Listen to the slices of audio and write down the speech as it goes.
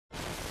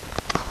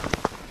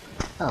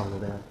Hello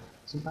there.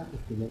 So back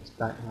with the next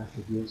Backlash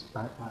review. It's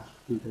Backlash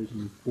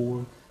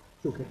 2004.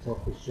 Show kicked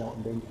off with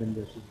Shelton Benjamin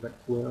versus Ric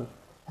Flair.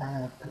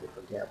 Pretty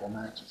forgettable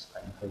match. It's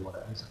fine for what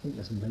it is. I think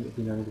this might have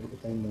been around at the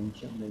time when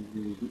Shelton Benjamin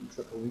really beaten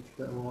Triple H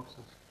quite a lot.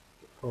 So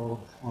Paul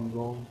on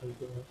Raw and things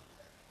like that.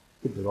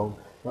 Could be wrong,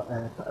 but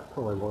it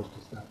probably was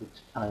because that was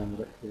Iron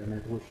Ric Flair and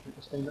Evolution at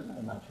this time. But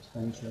that match was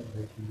fine. Shelton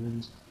Benjamin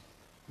wins.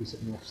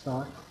 Decent enough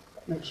start.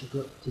 Next you've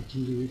got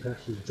Tajiri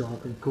versus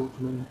Jonathan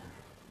Coachman.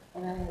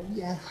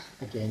 Yeah,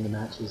 again the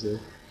matches are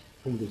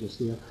kind of just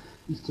there.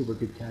 These two were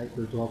good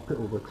characters, so I'll put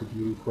over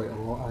Tajiri quite a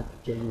lot. I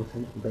genuinely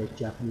think the best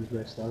Japanese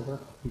wrestler ever.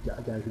 You get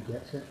a guy who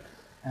gets it.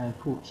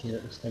 Coach here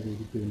at this time he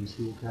was doing his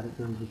heel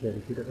character and he was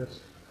very good at this.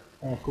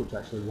 Coach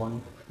actually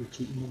won the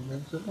cheating in there,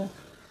 so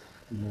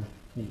yeah,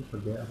 kind of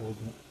forgettable,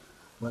 but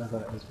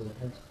whatever it is, what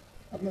it is.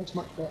 Up next,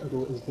 much better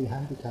though, is the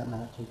handicap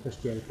match of Chris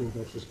Jericho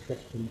versus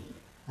Christian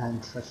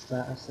and Trish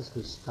Stratus.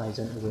 This ties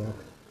into where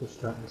Chris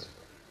Stratus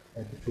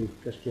betrayed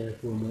Chris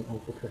Jericho and went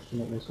off for Christian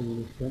at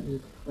WrestleMania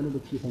 20. One of the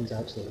few things I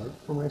actually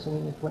liked from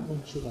WrestleMania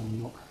 20, sure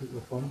I'm not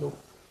completely fond of.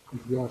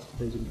 And to be honest,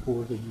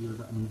 2004 is a year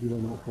that I'm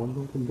really not fond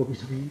of in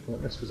WWE,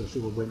 but this was a show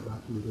I went back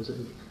and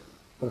revisited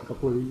for a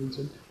couple of reasons,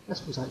 and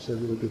this was actually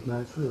a really good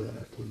match, really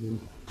entertaining.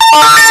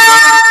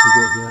 We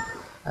got here,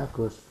 of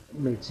course, it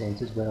made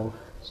sense as well,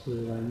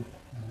 storyline,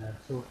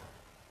 so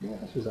yeah,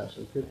 this was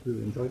actually good,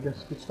 really enjoyed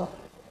this, good stuff,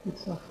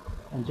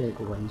 and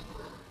Jericho wins.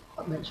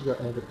 Up next you got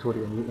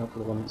Victoria meeting up for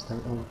the women's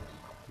title.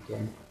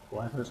 Again,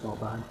 whatever, it's not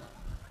bad.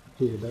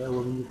 Two the better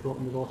women you've got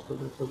in the roster,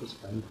 so it's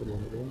fine for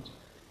one of those.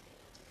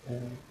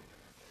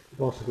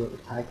 You've also got the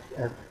tag,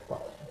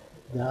 but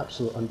the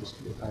absolute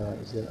undisputed highlight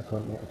is the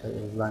Intercontinental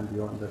title of Randy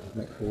Orton versus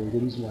Mick Foley. The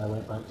reason why I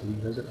went back to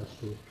revisit this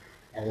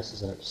show, this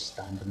is an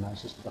outstanding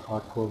match, it's the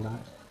hardcore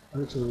match.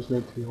 Originally it was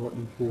meant to be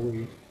Orton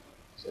Foley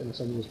in the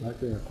singles match,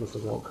 and of course the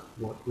Rock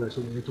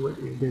WrestleMania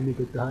 20, and then they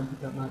did the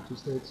handicap match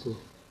instead, so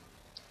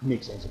it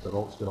makes sense if the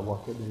Rock's going to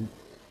work it, then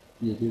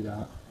you do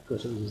that,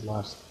 because it was his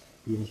last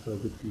appearance for a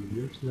good few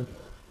years now.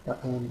 But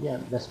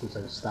yeah, this was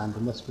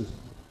outstanding. This was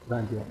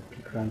Randy Orton,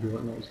 peak Randy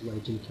Orton, it was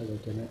legend killer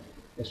in it.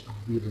 This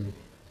really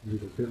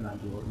put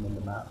Randy Orton on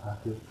the map, I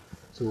feel.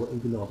 So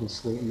even though I've been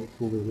slating Mick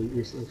Foley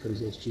recently for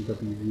his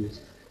SGW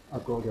views,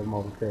 I've got to give him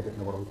all the credit in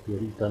the world here.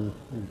 He's done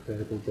an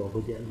incredible job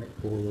of getting Mick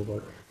Foley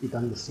over. He's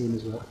done the same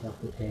as what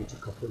helped with Edge a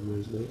couple of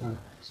years later,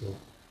 so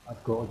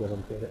I've got to give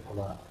him credit for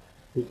that.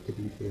 But to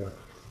be fair,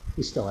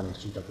 he's still an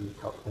SGW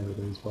Cup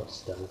nowadays, but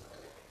still,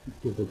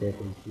 give the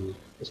devil due.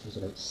 This was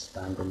an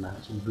outstanding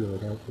match and really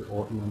helped put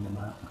Orton on the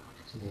map.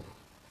 So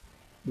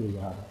there you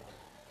have it.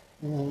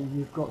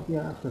 You've got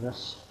here after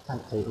this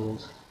tag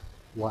titles,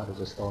 Ladder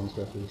Resistance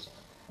versus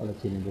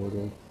Hurricane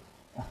Warrior.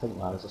 I think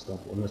Ladder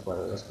Resistance won this,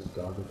 but this was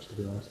garbage to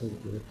be honest. I think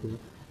it really cool.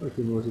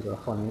 Hurricane Warriors are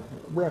fun.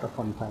 We're a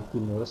fun tag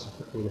team though. This is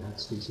before they had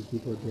Stacey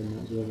people again.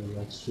 That was where they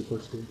had Super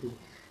Stacey.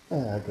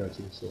 I got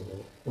you to say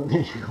that. But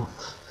there you go.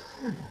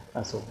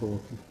 That's all the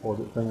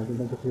audit thing I can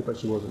think of here, but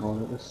she wasn't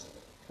on at this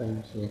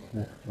time, so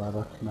yeah,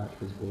 whatever. Match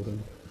was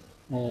boring.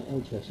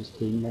 Edge versus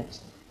Kane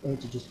next.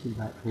 Edge just came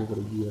back over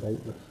a year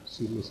out with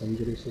serious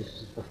injury, so this is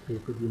his first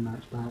pay-per-view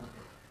match back.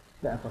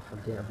 Bit of a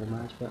forgettable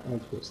match, but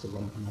Edge gets the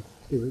win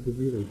here. They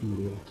really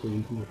derailed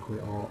Kane here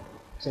quite a lot.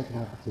 Second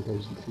half of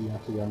 2003,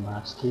 after the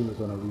Unmasked, Kane was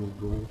on a real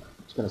roll.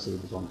 I was going to say he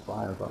was on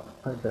fire, but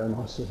I'd better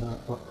not say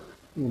that. But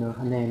you know,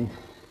 and then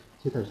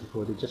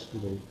 2004, they just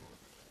really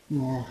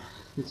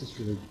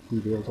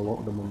derailed a lot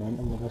of the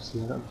momentum of this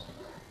year.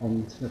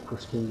 And of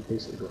course, Kane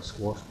basically got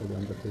squashed by the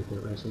Undertaker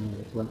at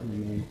WrestleMania 20,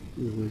 and then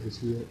he loses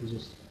here. It was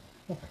just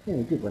a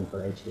good win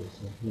for Edge, though.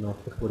 So, you know,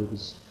 before he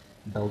was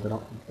building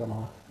up and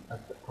done a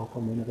proper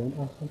main event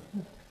or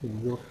something. There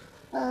you go.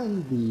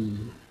 And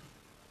the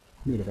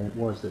main event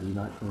was the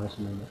rematch from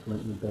WrestleMania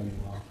 20 with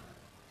Benoit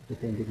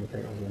defending the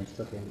title against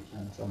Triple H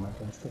and Shawn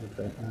Michaels for the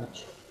event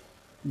match.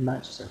 The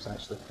match itself is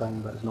actually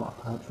fine, but it's not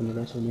a patch from the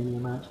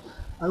WrestleMania match.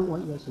 I don't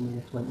like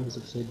WrestleMania 20, as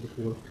I've said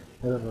before.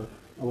 However,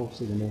 I will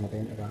say the main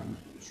event of that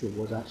show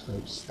was actually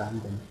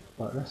outstanding,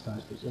 but this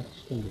match was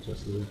kind of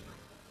just there.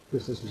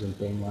 Because this was in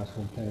Benoit's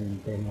hometown,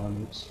 and Benoit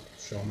makes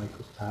Shawn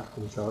Michaels tap for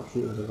the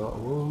sharpshooters. I thought,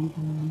 whoa,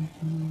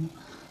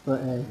 but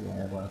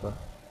yeah, whatever.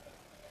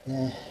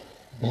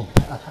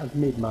 I've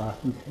made my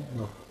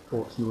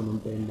thoughts known on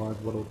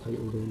Benoit's world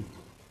title reign.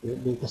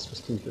 This was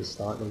kind of the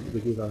start. They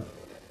gave a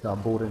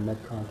boring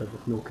mid-carder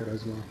with no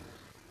charisma,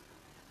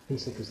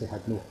 basically because they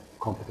had no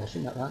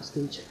competition at that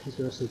stage, as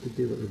well, so they could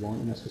do what they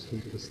want, and this was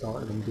kind of the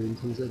start of them doing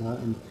things like that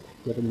and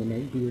giving the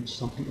night beard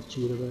something to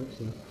cheer about,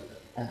 so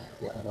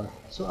whatever.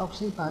 So I'll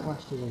say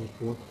Backlash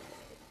 2004.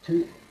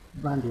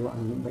 Randy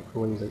Orton and Mick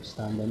Foley is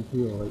outstanding.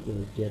 Really like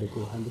the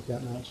Jericho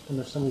handicap match, and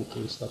there's some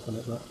okay stuff in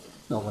it, but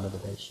not one of the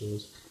best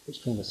shows,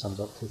 which kind of sums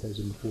up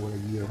 2004, a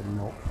year I'm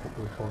not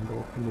particularly fond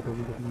of in the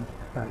WWE.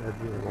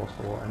 I've really lost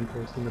a lot of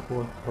interest in the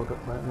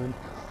product back then.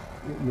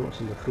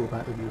 Noticing the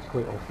throwback reviews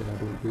quite often I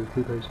don't do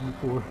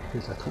 2004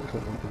 because I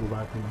totally want to go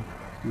back and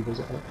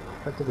revisit it.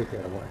 But to be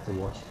fair, I wanted to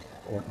watch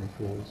Orton and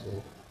Foley,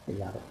 so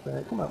yeah,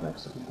 come up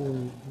next, I'm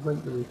going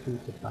right the way through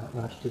to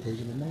Backlash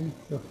 2009,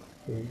 so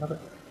there you have it.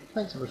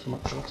 Thanks ever so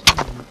much for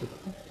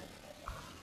watching.